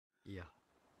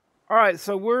All right,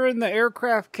 so we're in the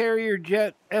aircraft carrier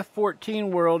jet F14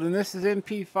 world, and this is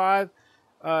MP5,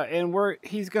 and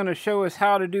he's going to show us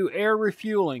how to do air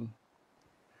refueling.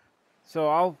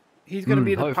 So he's going to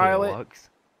be the pilot. Works.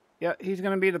 Yeah, he's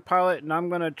going to be the pilot, and I'm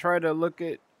going to try to look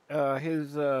at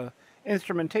his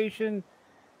instrumentation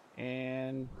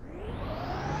and.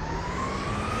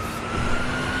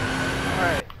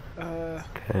 All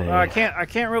right. Okay. I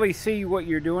can't really see what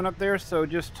you're doing up there, so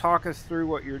just talk us through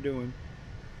what you're doing.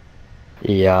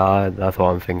 Yeah, that's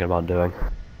what I'm thinking about doing.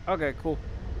 Okay, cool.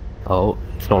 Oh,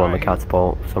 it's not on the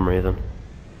catapult for some reason.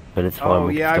 But it's fine. Oh,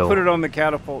 yeah, I put it on the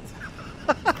catapult.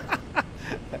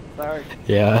 Sorry.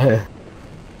 Yeah.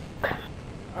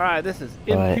 Alright, this is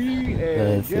MP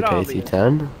There's the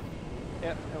KC-10.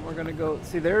 Yep, and we're gonna go.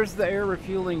 See, there's the air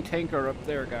refueling tanker up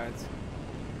there, guys.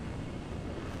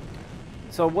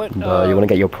 So what? And, you want to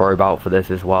get your probe out for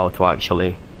this as well to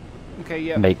actually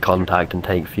make contact and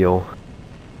take fuel.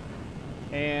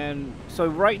 And so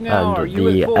right now, and are you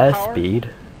at full the power? airspeed.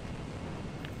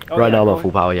 Oh, right now I'm at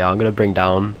full power. Yeah, I'm gonna bring it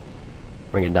down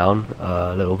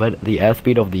a little bit. The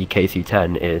airspeed of the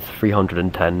KC-10 is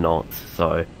 310 knots.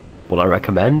 So what I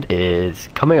recommend is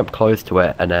coming up close to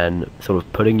it and then sort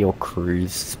of putting your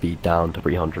cruise speed down to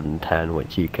 310,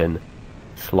 which you can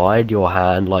slide your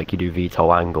hand like you do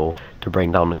VTOL angle to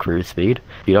bring down the cruise speed.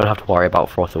 You don't have to worry about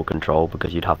throttle control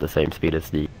because you'd have the same speed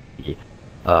as the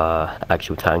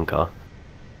actual tanker.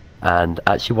 And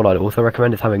actually what I'd also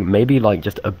recommend is having maybe like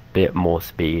just a bit more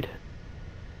speed.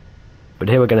 But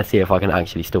here we're going to see if I can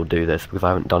actually still do this because I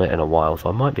haven't done it in a while, so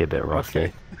I might be a bit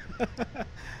rusty. Okay.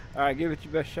 Alright, give it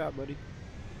your best shot, buddy.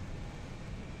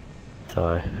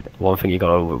 So, one thing you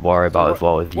got to worry about as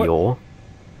well is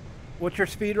What's your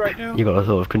speed right now? You got to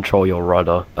sort of control your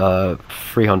rudder.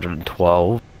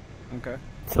 312. Okay.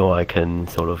 So I can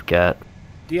sort of get...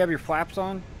 Do you have your flaps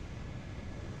on?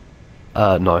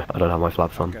 No, I don't have my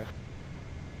flaps on. Okay.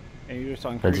 And you're just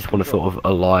on I just want to sort of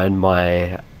align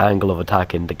my angle of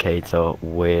attack indicator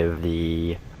with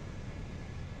the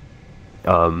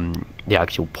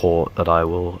actual port that I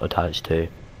will attach to.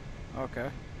 Okay.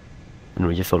 And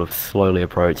we just sort of slowly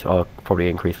approach. I'll probably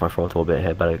increase my throttle a bit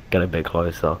here, but get a bit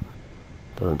closer.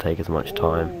 Doesn't take as much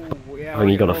time. Yeah, The thing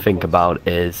you got to think about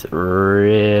is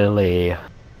really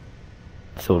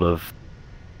sort of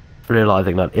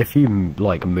realizing that if you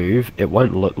like move, it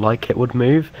won't look like it would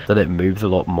move, that it moves a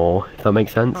lot more, if that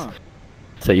makes sense.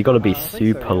 So you got to be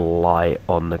super light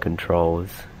on the controls,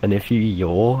 and if you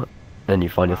yaw and you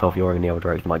find yourself yawing in the other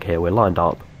direction, like here, we're lined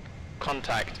up.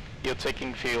 Contact, you're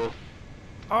taking fuel.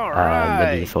 Alright, and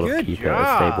then you sort of keep it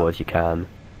as stable as you can.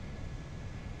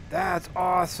 That's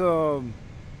awesome.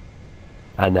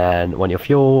 And then when you're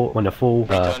full,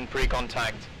 Return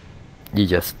pre-contact. you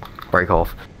just break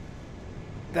off.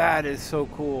 That is so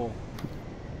cool.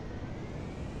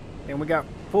 And we got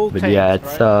full tanks, yeah,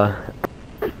 it's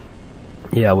right?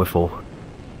 Yeah, we're full.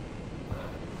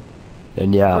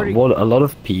 And yeah, a lot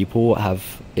of people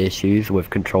have issues with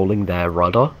controlling their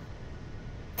rudder.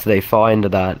 So they find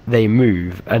that they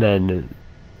move and then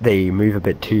they move a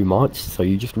bit too much. So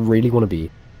you just really want to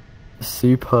be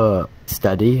super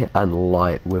steady and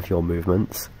light with your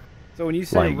movements. So when you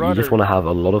say rudder, you just want to have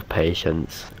a lot of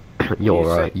patience.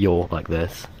 You're like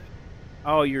this.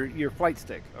 Oh, your flight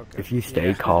stick. Okay. If you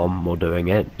stay calm while doing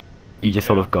it, you just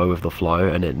sort of go with the flow,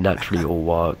 and it naturally all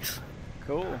works.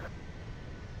 Cool.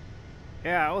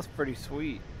 Yeah, that was pretty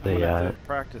sweet. I'm gonna have to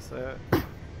practice that.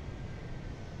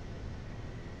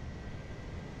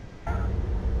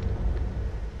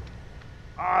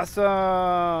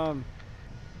 Awesome.